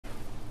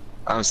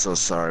I'm so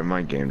sorry,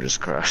 my game just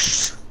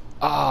crashed.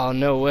 Oh,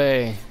 no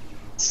way.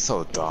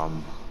 So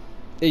dumb.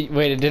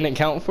 Wait, it didn't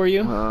count for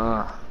you?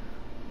 Uh,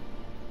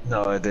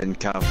 no, it didn't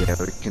count yet.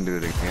 We can do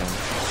it again.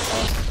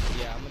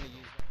 Yeah, I'm gonna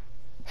use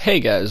Hey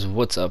guys,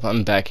 what's up?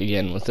 I'm back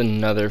again with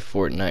another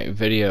Fortnite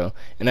video.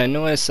 And I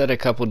know I said a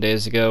couple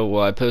days ago,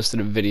 well, I posted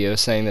a video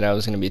saying that I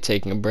was going to be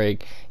taking a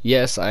break.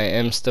 Yes, I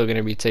am still going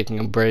to be taking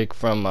a break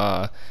from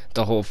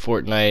the whole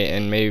Fortnite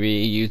and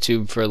maybe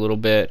YouTube for a little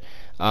bit.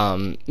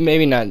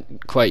 Maybe not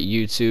quite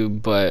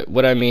YouTube, but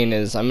what I mean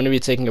is I'm going to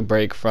be taking a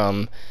break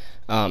from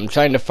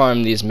trying to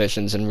farm these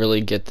missions and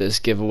really get this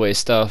giveaway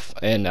stuff,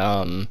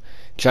 and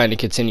trying to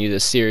continue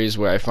this series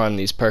where I farm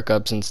these perk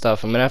ups and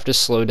stuff. I'm gonna have to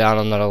slow down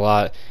on that a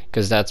lot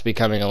because that's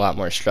becoming a lot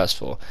more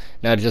stressful.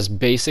 Now, just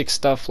basic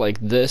stuff like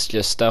this,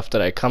 just stuff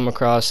that I come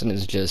across and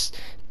is just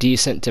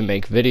decent to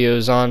make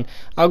videos on,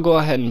 I'll go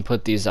ahead and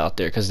put these out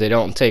there because they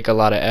don't take a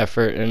lot of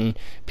effort, and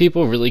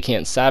people really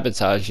can't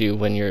sabotage you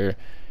when you're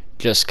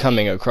just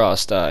coming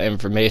across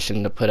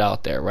information to put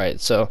out there,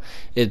 right? So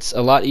it's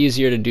a lot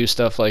easier to do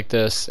stuff like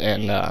this,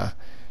 and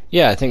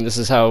yeah, I think this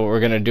is how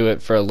we're gonna do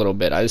it for a little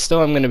bit. I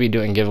still am gonna be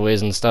doing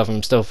giveaways and stuff.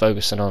 I'm still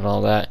focusing on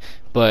all that,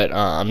 but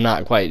I'm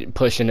not quite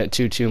pushing it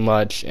too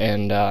much,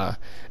 and not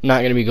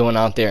gonna be going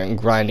out there and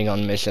grinding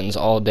on missions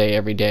all day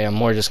every day. I'm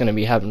more just gonna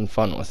be having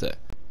fun with it.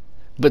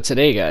 But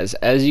today, guys,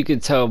 as you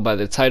could tell by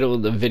the title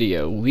of the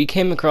video, we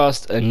came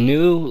across a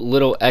new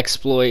little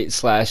exploit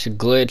slash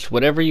glitch,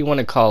 whatever you want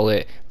to call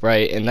it,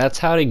 right? And that's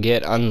how to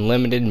get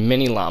unlimited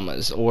mini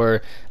llamas,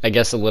 or I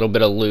guess a little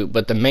bit of loot.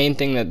 But the main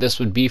thing that this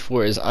would be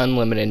for is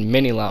unlimited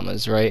mini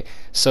llamas, right?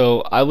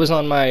 So I was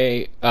on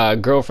my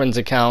girlfriend's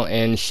account,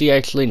 and she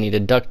actually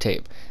needed duct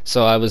tape.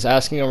 So I was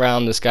asking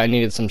around, this guy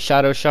needed some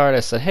shadow shard.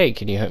 I said, hey,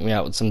 can you hook me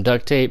out with some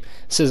duct tape?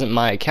 This isn't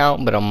my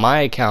account, but on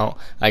my account,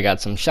 I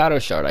got some shadow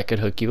shard. I could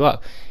hook you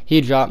up.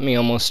 He dropped me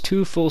almost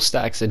 2 full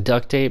stacks of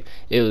duct tape.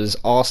 It was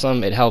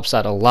awesome. It helps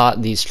out a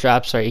lot. These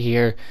traps right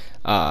here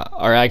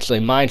are actually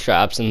my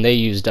traps, and they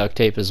use duct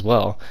tape as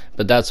well.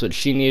 But that's what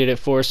she needed it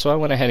for, so I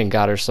went ahead and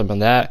got her some of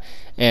that.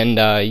 And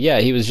yeah,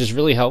 he was just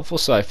really helpful,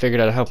 so I figured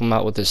I'd help him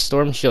out with his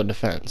storm shield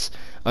defense.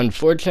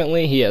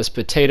 Unfortunately, he has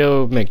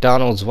potato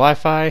McDonald's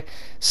Wi-Fi,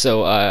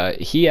 so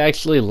he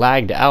actually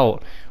lagged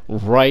out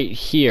right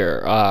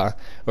here,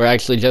 or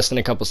actually just in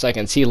a couple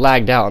seconds. He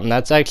lagged out, and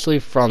that's actually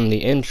from the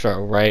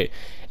intro, right?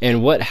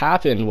 And what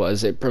happened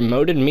was it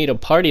promoted me to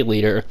party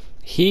leader.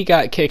 He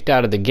got kicked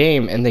out of the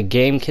game, and the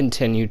game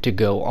continued to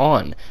go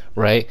on,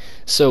 right?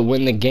 So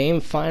when the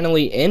game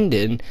finally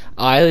ended,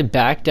 I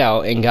backed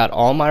out and got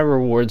all my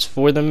rewards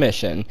for the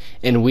mission,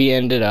 and we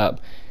ended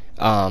up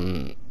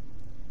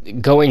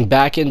going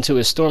back into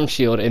a storm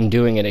shield and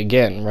doing it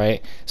again,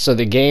 right? So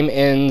the game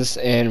ends,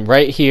 and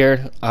right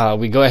here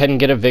we go ahead and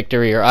get a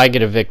victory, or I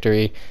get a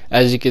victory.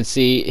 As you can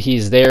see,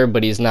 he's there,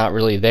 but he's not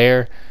really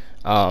there.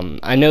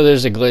 I know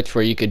there's a glitch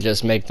where you could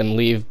just make them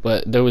leave,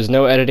 but there was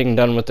no editing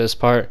done with this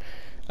part.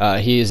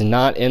 He is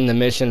not in the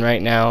mission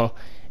right now,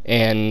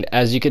 and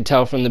as you could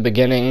tell from the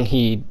beginning,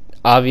 he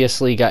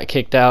obviously got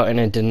kicked out and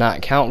it did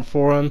not count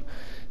for him.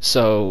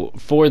 So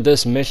for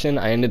this mission,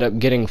 I ended up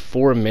getting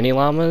 4 mini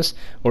llamas.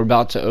 We're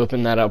about to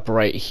open that up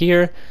right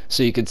here,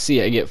 so you can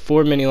see I get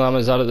 4 mini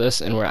llamas out of this,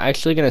 and we're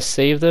actually going to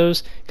save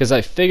those because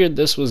I figured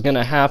this was going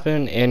to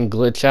happen and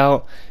glitch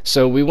out.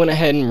 So we went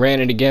ahead and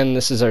ran it again.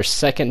 This is our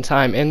second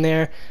time in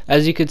there.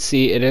 As you could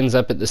see, it ends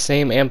up at the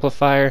same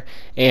amplifier,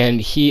 and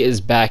he is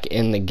back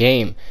in the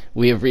game.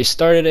 We have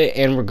restarted it,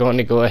 and we're going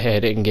to go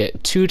ahead and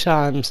get 2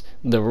 times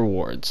the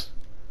rewards.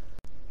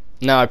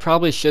 Now, I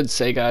probably should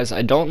say, guys,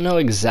 I don't know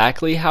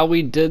exactly how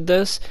we did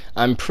this.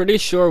 I'm pretty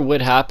sure what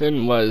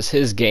happened was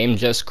his game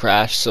just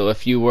crashed, so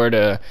if you were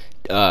to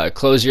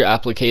close your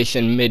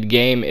application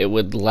mid-game, it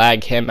would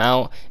lag him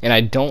out, and I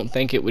don't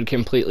think it would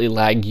completely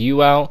lag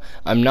you out.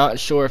 I'm not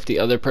sure if the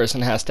other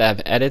person has to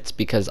have edits,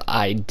 because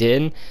I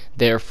did,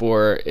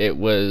 therefore it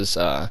was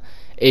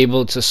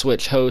able to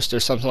switch host or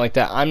something like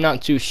that. I'm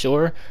not too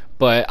sure,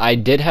 but I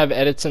did have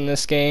edits in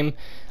this game.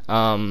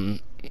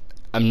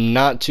 I'm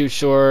not too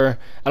sure.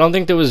 I don't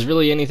think there was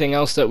really anything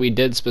else that we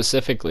did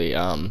specifically.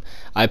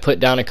 I put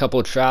down a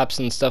couple traps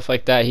and stuff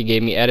like that. He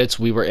gave me edits.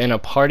 We were in a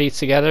party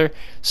together,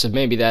 so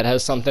maybe that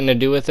has something to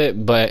do with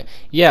it. But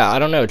yeah, I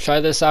don't know. Try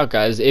this out,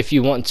 guys, if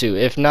you want to.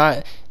 If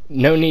not,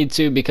 no need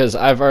to, because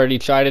I've already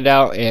tried it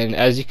out, and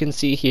as you can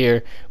see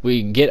here,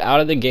 we get out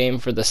of the game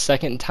for the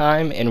second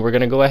time, and we're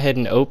going to go ahead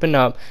and open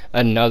up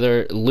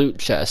another loot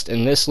chest,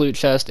 and this loot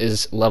chest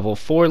is level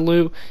 4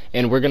 loot,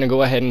 and we're going to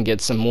go ahead and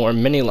get some more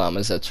mini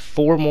llamas. That's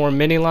 4 more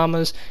mini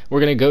llamas. We're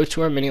going to go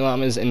to our mini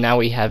llamas, and now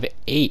we have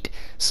 8.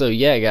 So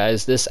yeah,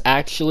 guys, this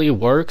actually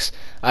works.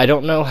 I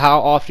don't know how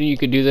often you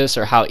could do this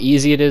or how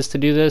easy it is to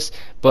do this,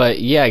 but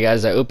yeah,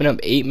 guys, I open up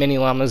 8 mini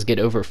llamas, get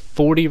over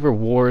 40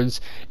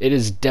 rewards. It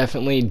is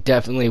definitely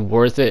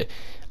worth it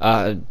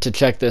to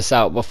check this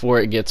out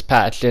before it gets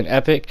patched in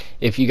Epic.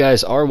 If you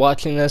guys are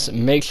watching this,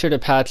 make sure to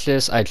patch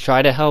this. I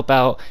try to help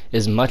out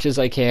as much as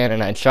I can,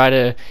 and I try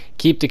to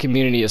keep the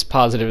community as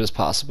positive as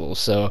possible.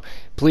 So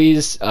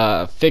please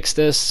fix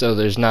this so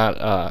there's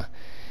not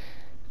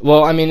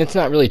Well, I mean, it's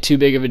not really too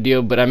big of a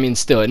deal, but I mean,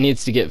 still, it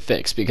needs to get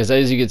fixed because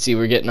as you can see,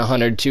 we're getting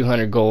 100,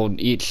 200 gold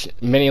each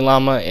mini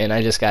llama, and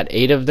I just got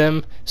 8 of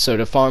them. So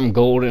to farm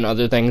gold and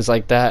other things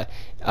like that,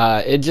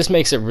 it just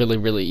makes it really,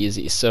 really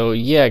easy. So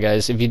yeah,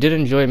 guys, if you did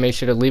enjoy, make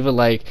sure to leave a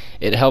like.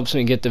 It helps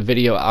me get the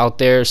video out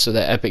there so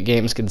that Epic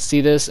Games can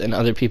see this and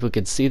other people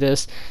can see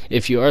this.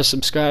 If you are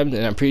subscribed,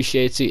 then I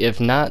appreciate you.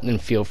 If not, then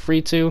feel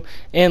free to,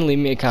 and leave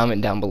me a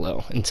comment down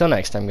below. Until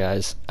next time,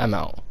 guys, I'm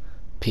out.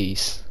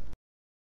 Peace.